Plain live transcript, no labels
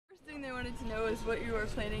thing they wanted to know is what you are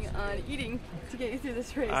planning on eating to get you through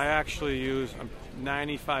this race. I actually use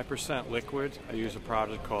 95% liquid. I use a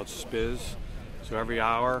product called Spiz. So every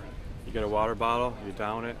hour you get a water bottle, you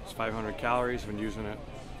down it. It's 500 calories. I've been using it,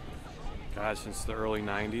 God, since the early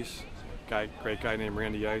 90s. Great guy named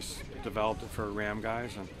Randy Ice developed it for Ram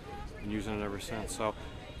guys, and been using it ever since. So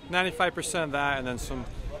 95% of that, and then some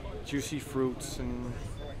juicy fruits and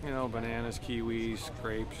bananas, kiwis,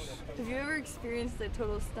 grapes. Have you ever experienced a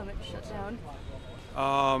total stomach shutdown?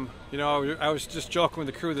 I was just joking with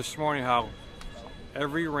the crew this morning how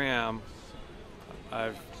every Ram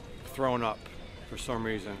I've thrown up for some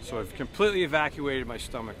reason. So I've completely evacuated my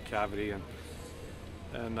stomach cavity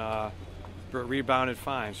and rebounded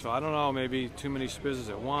fine. So I don't know, maybe too many spizzes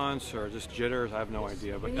at once or just jitters. I have no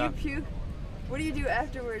idea. But when you puke, what do you do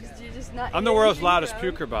afterwards? Do you just not? I'm the world's loudest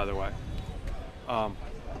puker, by the way.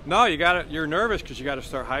 No, you're nervous because you got to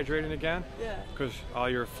start hydrating again. Yeah. Because all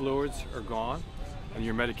your fluids are gone, and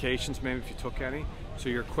your medications, maybe if you took any. So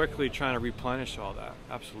you're quickly trying to replenish all that.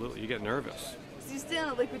 Absolutely, you get nervous. So you stay on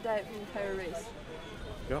a liquid diet for the entire race?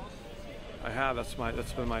 Yep, I have. That's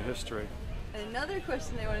been my history. And another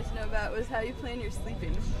question they wanted to know about was how you plan your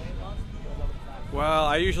sleeping. Well,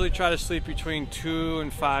 I usually try to sleep between 2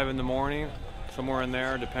 and 5 in the morning, somewhere in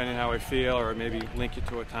there, depending how I feel, or maybe link it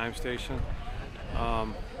to a time station.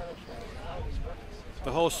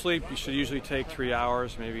 The whole sleep, you should usually take 3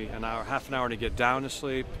 hours, maybe an hour, half an hour to get down to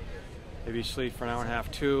sleep. Maybe sleep for an hour and a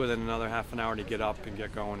half, 2, and then another half an hour to get up and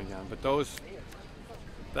get going again. But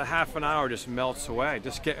the half an hour just melts away,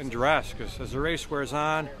 just getting dressed, because as the race wears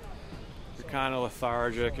on, you're kind of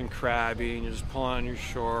lethargic and crabby, and you're just pulling on your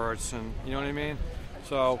shorts, and you know what I mean?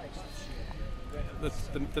 So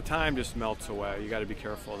the time just melts away. You got to be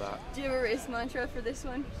careful of that. Do you have a race mantra for this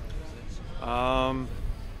one?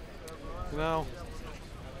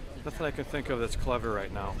 Nothing I can think of that's clever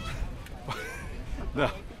right now.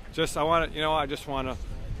 No, I just want to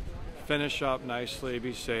finish up nicely,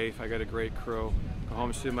 be safe. I got a great crew. Go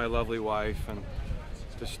home and see my lovely wife, and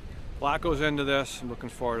just a lot goes into this. I'm looking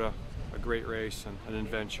forward to a great race and an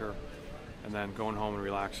adventure, and then going home and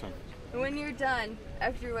relaxing. And when you're done,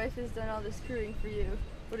 after your wife has done all this crewing for you,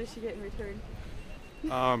 what does she get in return?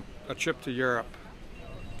 A trip to Europe.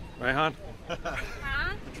 Right, hon? A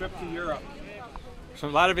trip to Europe. So a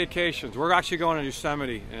lot of vacations. We're actually going to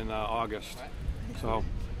Yosemite in August. So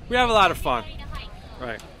we have a lot of fun.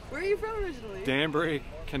 Right. Where are you from originally? Danbury,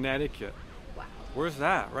 Connecticut. Wow. Where's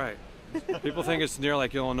that? Right. People think it's near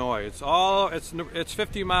like Illinois. It's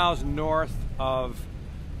 50 miles north of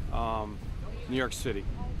New York City.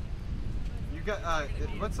 You got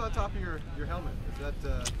what's on top of your helmet? Is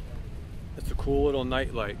that? It's a cool little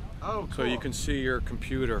night light. Oh, cool. So you can see your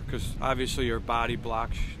computer, because obviously your body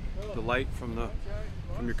blocks the light from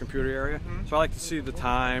your computer area. Mm-hmm. So I like to see the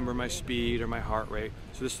time or my speed or my heart rate.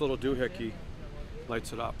 So this little doohickey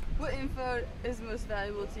lights it up. What info is most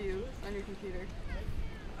valuable to you on your computer?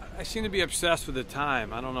 I seem to be obsessed with the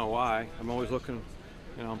time. I don't know why. I'm always looking,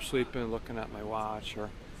 I'm sleeping, looking at my watch, or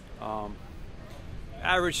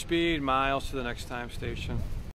average speed, miles to the next time station.